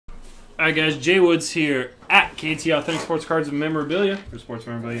Alright guys, Jay Woods here at KTAuthentics Sports Cards and Memorabilia, for sports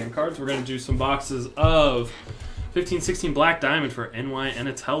memorabilia and cards. We're going to do some boxes of 15-16 Black Diamond for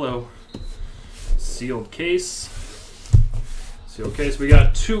nyannatello. Sealed case. Sealed case. We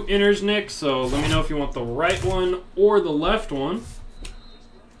got two inners, Nick, so let me know if you want the right one or the left one.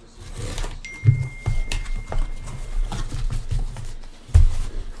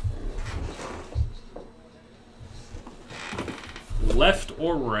 Left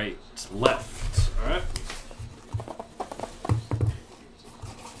or right? Left. Alright.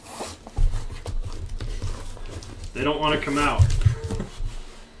 They don't want to come out.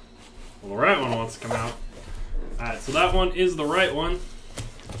 Well, the right one wants to come out. Alright, so that one is the right one.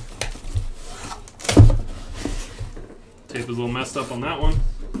 Tape is a little messed up on that one.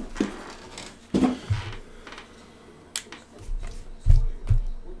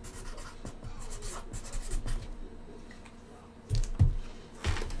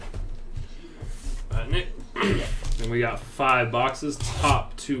 Nick. Then we got 5 boxes,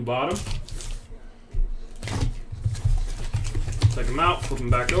 top to bottom. Take them out, flip them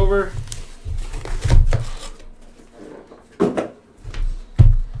back over.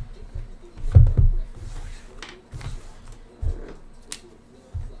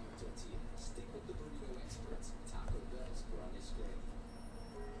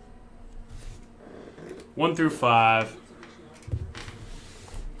 One through 5.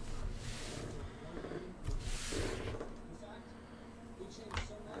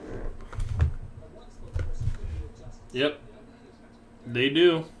 Yep, they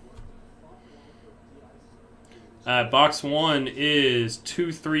do. Box 1 is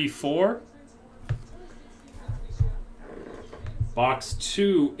 234. Box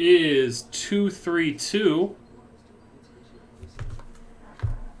 2 is 232.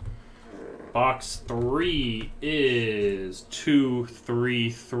 Box 3 is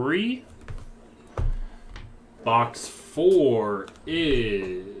 233. Box 4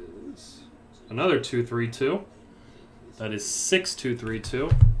 is another 232. That is 6232.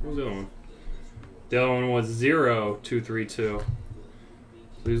 What was the other one? The other one was 0232.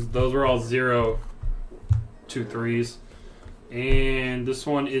 Those were all 023s. And this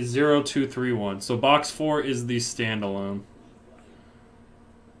one is 0231. So box 4 is the standalone.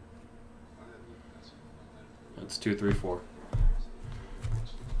 That's 234.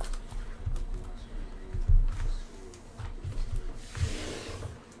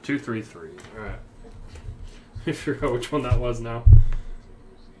 Two, three, three. All right. I forgot which one that was now.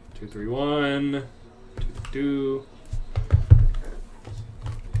 231, 2.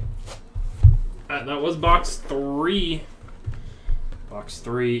 That was box 3. Box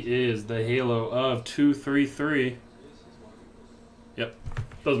 3 is the halo of 233. Yep,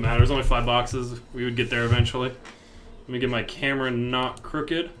 doesn't matter. There's only 5 boxes. We would get there eventually. Let me get my camera not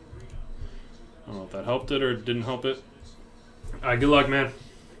crooked. I don't know if that helped it or didn't help it. All right, good luck, man.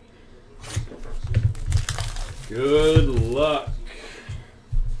 Good luck.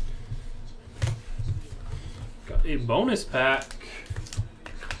 Got a bonus pack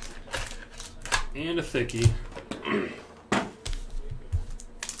and a thickie.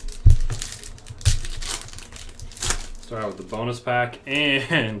 Start out with the bonus pack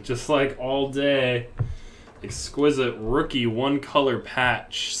and just like all day, exquisite rookie one color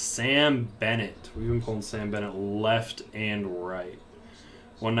patch, Sam Bennett. We've been pulling Sam Bennett left and right.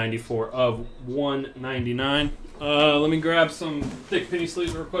 194 of 199. Let me grab some thick penny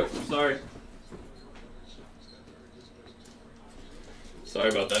sleeves real quick. Sorry. Sorry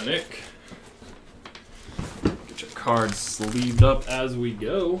about that, Nick. Get your cards sleeved up as we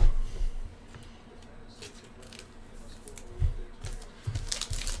go.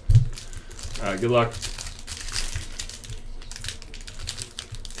 All right, good luck.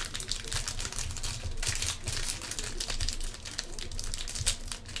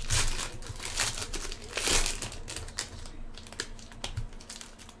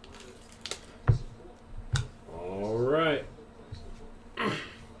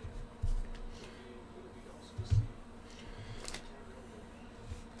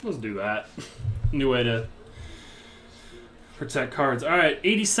 Let's do that. New way to protect cards. All right,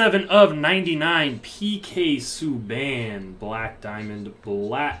 87 of 99. PK Subban, Black Diamond,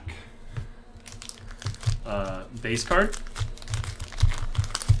 Black base card.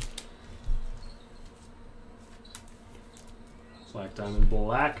 Black Diamond,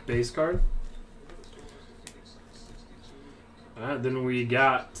 Black base card. All right, then we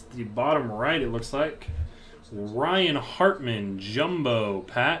got the bottom right, it looks like. Ryan Hartman, Jumbo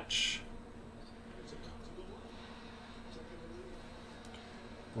patch.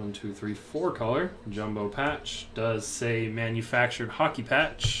 1, 2, 3, 4 color. Jumbo patch. Does say manufactured hockey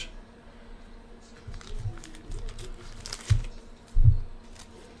patch.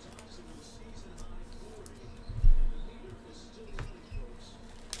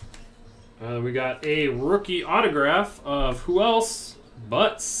 We got a rookie autograph of who else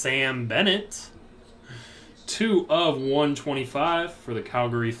but Sam Bennett. 2 of 125 for the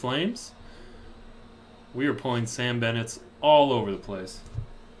Calgary Flames. We are pulling Sam Bennett's all over the place.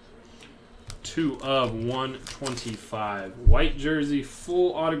 2 of 125. White jersey,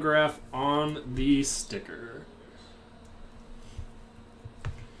 full autograph on the sticker.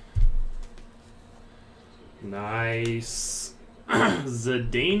 Nice.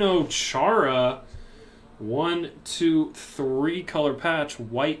 Zdeno Chara. 1, 2, 3 color patch.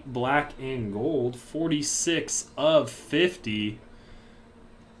 White, black, and gold. 46 of 50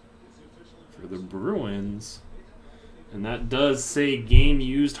 for the Bruins. And that does say game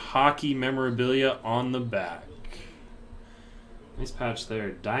used hockey memorabilia on the back. Nice patch there.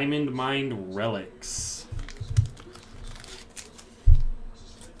 Diamond Mine Relics.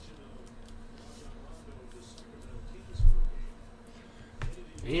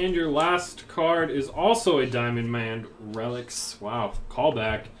 And your last card is also a Diamond Mine Relics. Wow,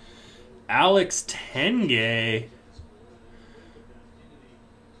 callback. Alex Tenge.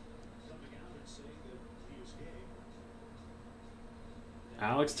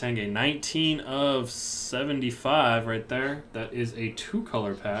 Alex Tenge, 19 of 75 right there. That is a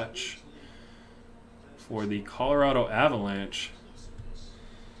 2-color patch for the Colorado Avalanche.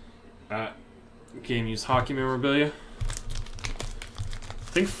 Game used hockey memorabilia.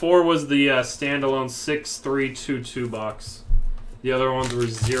 I think 4 was the standalone 6322 box. The other ones were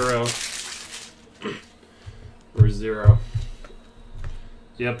 0.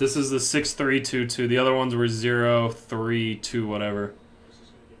 Yep, this is the 6322. The other ones were 0, 3, 2, whatever.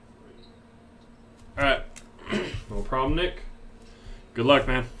 Alright. No problem, Nick. Good luck,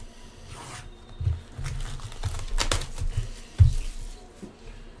 man.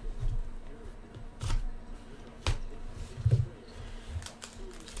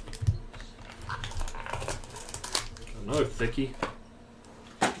 Another thickie.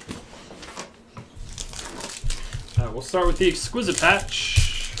 Alright, we'll start with the exquisite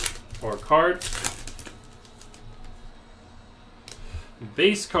patch or card.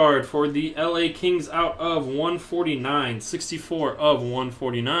 Base card for the LA Kings out of 149. 64 of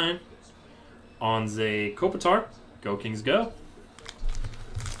 149. Anze Kopitar. Go Kings, go.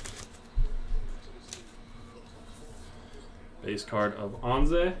 Base card of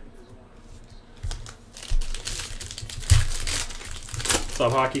Anze. What's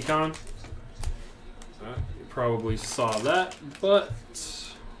up, Hockey Con? You probably saw that, but...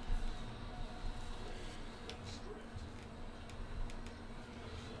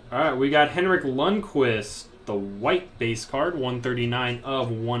 Alright, we got Henrik Lundqvist, the white base card, 139 of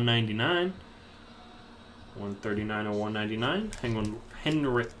 199. 139 of 199.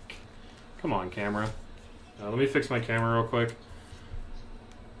 Henrik. Come on, camera. Let me fix my camera real quick.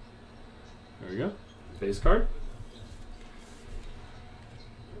 There we go. Base card.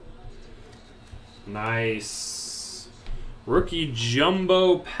 Nice. Rookie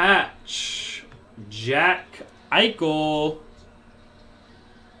jumbo patch. Jack Eichel.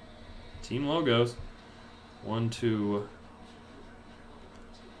 Team logos. 1, 2,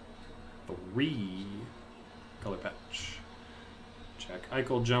 3 color patch. Jack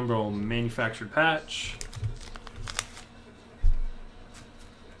Eichel jumbo manufactured patch.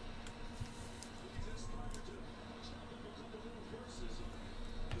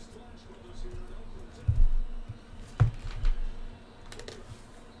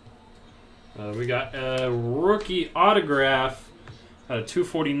 We got a rookie autograph. Out of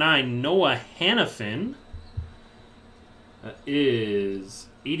 249, Noah Hannafin. That is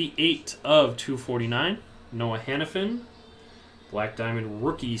 88 of 249. Noah Hannafin. Black Diamond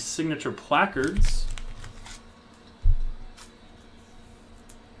rookie signature placards.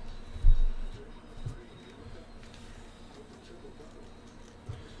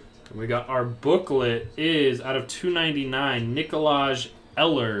 And we got our booklet is out of 299, Nikolaj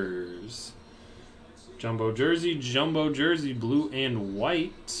Ehlers. Jumbo jersey, blue and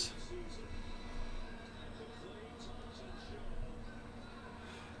white.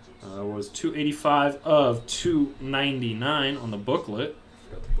 Was 285 of 299 on the booklet.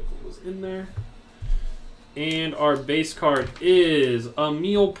 Forgot the booklet was in there. And our base card is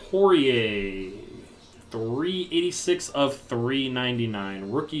Emile Poirier. 386 of 399.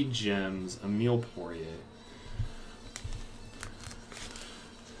 Rookie gems, Emile Poirier.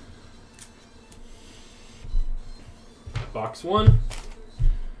 Box 1.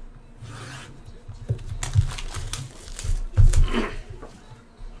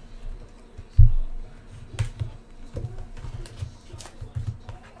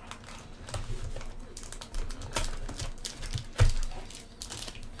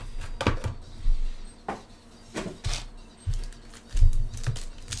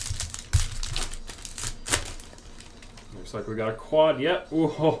 Looks like we got a quad. Yep. Ooh,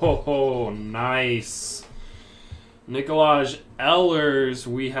 ho, ho, ho. Nice. Nikolaj Ehlers.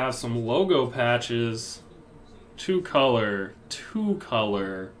 We have some logo patches. Two color, and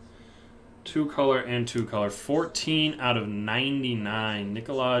two color. 14 out of 99.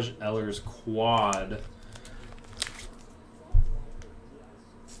 Nikolaj Ehlers quad.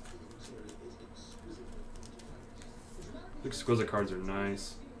 The exquisite cards are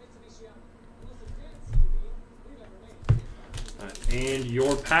nice. Right, and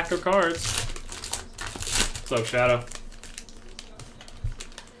your pack of cards. What's up, Shadow?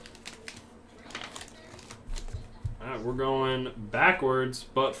 Alright, we're going backwards,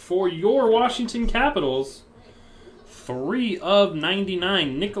 but for your Washington Capitals, 3 of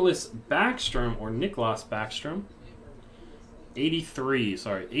 99. Nicholas Backstrom.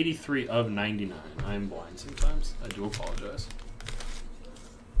 83 of 99. I'm blind sometimes. I do apologize.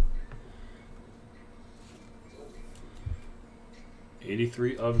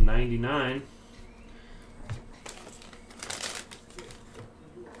 $83 of 99.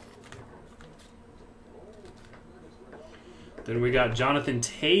 Then we got Jonathan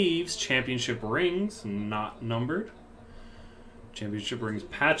Taves, championship rings, not numbered. Championship rings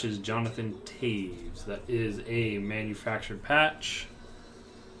patches, Jonathan Taves. That is a manufactured patch.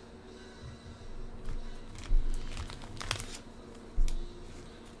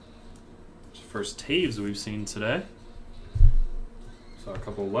 First Taves we've seen today. Saw a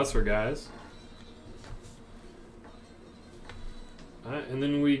couple lesser guys. Alright, and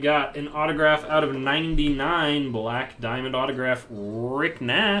then we got an autograph out of 99, black diamond autograph, Rick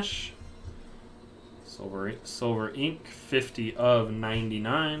Nash. Silver ink, 50 of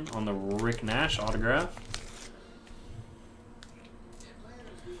 99 on the Rick Nash autograph.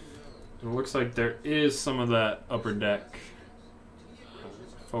 It looks like there is some of that upper deck.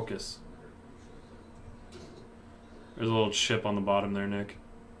 Focus. There's a little chip on the bottom there, Nick.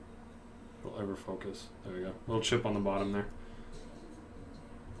 Will ever focus. There we go. Little chip on the bottom there.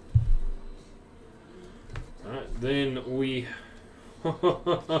 Alright, then we...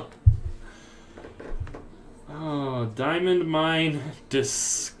 Oh, Diamond Mine,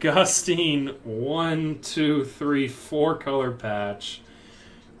 disgusting 1, 2, 3, 4 color patch.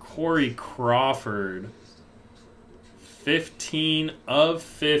 Corey Crawford, 15 of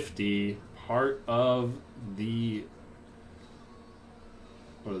 50, part of the,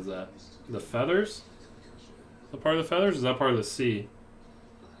 what is that? The feathers? Is that part of the feathers? Or is that part of the sea?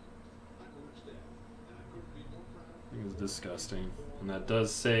 I think it's disgusting. And that does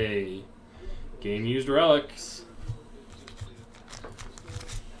say game used relics.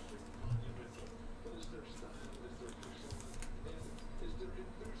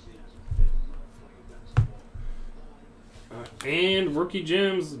 And rookie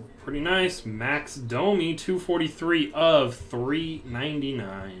gems, pretty nice. Max Domi, 243 of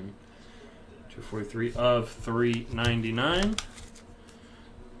 399. 243 of 399.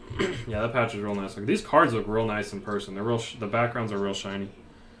 Yeah, that patch is real nice. Look, these cards look real nice in person. They're real. The backgrounds are real shiny.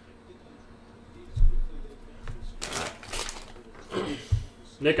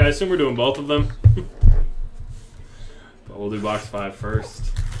 Nick, I assume we're doing both of them. But we'll do box 5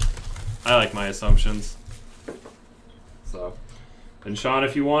 first. I like my assumptions. So, and Sean,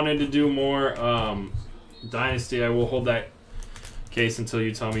 if you wanted to do more Dynasty, I will hold that case until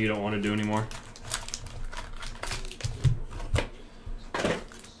you tell me you don't want to do anymore.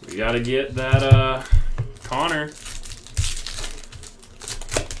 We got to get that Connor.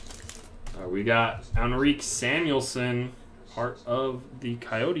 We got Enrique Samuelson, part of the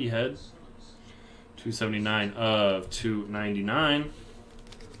Coyote head. 279 of 299.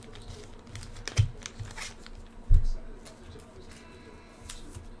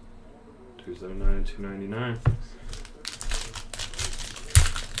 $279, $299.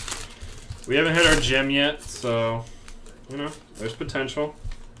 We haven't hit our gem yet, so you know there's potential.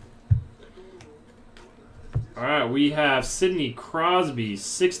 All right, we have Sidney Crosby,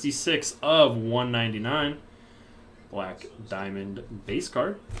 66 of 199, black diamond base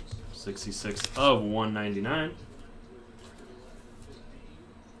card, 66 of 199.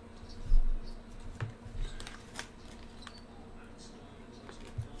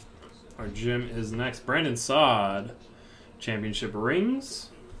 Our gem is next. Brandon Saad, championship rings.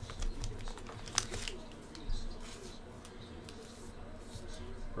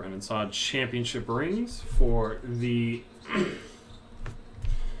 Brandon Saad, championship rings for the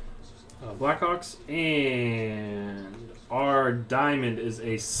Blackhawks. And our diamond is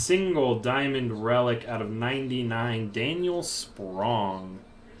a single diamond relic out of 99, Daniel Sprong.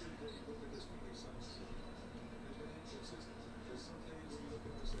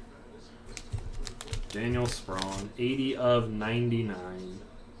 Daniel Sprong, 80 of 99.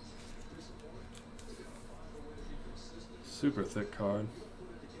 Super thick card.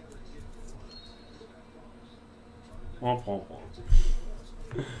 Womp womp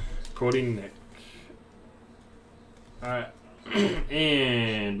womp. Quoting Nick. Alright.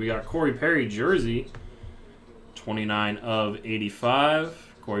 And we got Corey Perry jersey. 29 of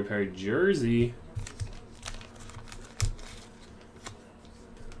 85. Corey Perry jersey.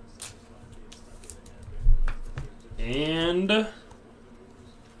 And I'm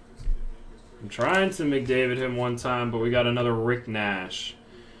trying to McDavid him one time, but we got another Rick Nash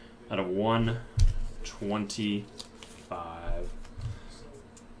out of 125.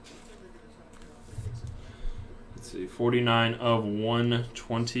 Let's see, 49 of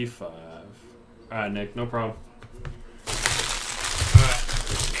 125. All right, Nick, no problem. All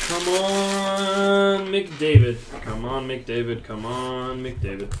right, come on, McDavid. Come on, McDavid. Come on,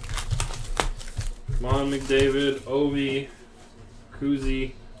 McDavid. Come on, McDavid, Ovi,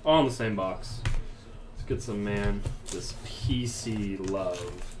 Kuzi, all in the same box. Let's get some, man, this PC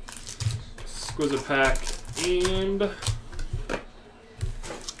love. Exquisite pack, and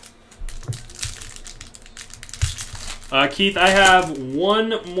Keith, I have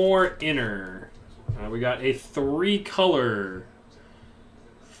one more inner. We got a three-color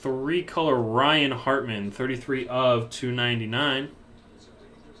Ryan Hartman, 33 of 299.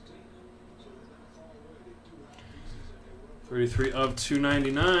 33 of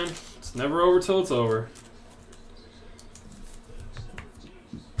 299. It's never over till it's over.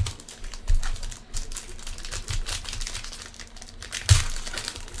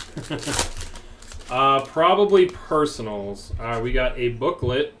 Probably personals. We got a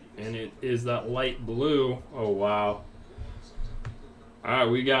booklet, and it is that light blue. Oh, wow.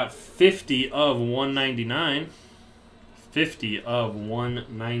 We got 50 of 199. 50 of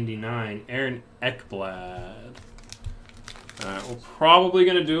 199. Aaron Ekblad. Alright, we're probably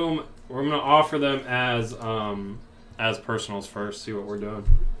gonna do them. We're gonna offer them as personals first. See what we're doing.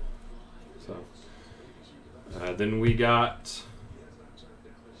 So, then we got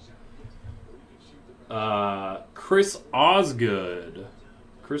Chris Osgood.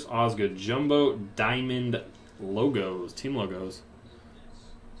 Chris Osgood, jumbo diamond logos, team logos.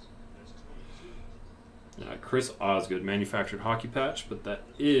 Chris Osgood, manufactured hockey patch, but that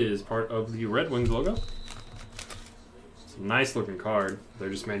is part of the Red Wings logo. Nice looking card. They're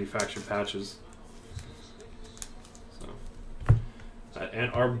just manufactured patches. So,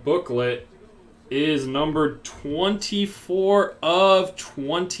 and our booklet is number 24 of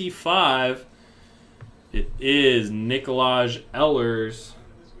 25. It is Nikolaj Ehlers.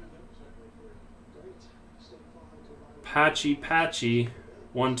 Patchy.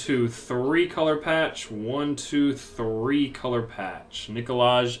 1, 2, 3 color patch. 1, 2, 3 color patch.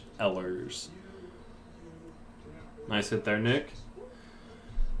 Nikolaj Ehlers. Nice hit there, Nick.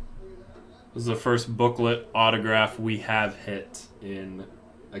 This is the first booklet autograph we have hit in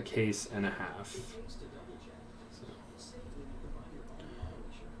a case and a half. So,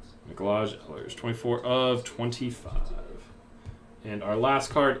 Nikolaj Ehlers, 24 of 25. And our last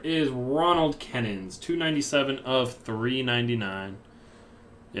card is Ronald Kennins, 297 of 399.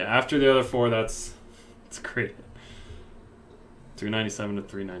 Yeah, after the other four, it's great. 297 to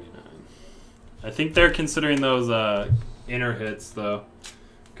 399. I think they're considering those inner hits, though,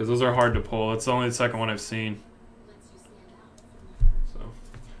 because those are hard to pull. It's only the second one I've seen. So,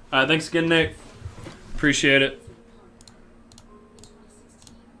 thanks again, Nick. Appreciate it.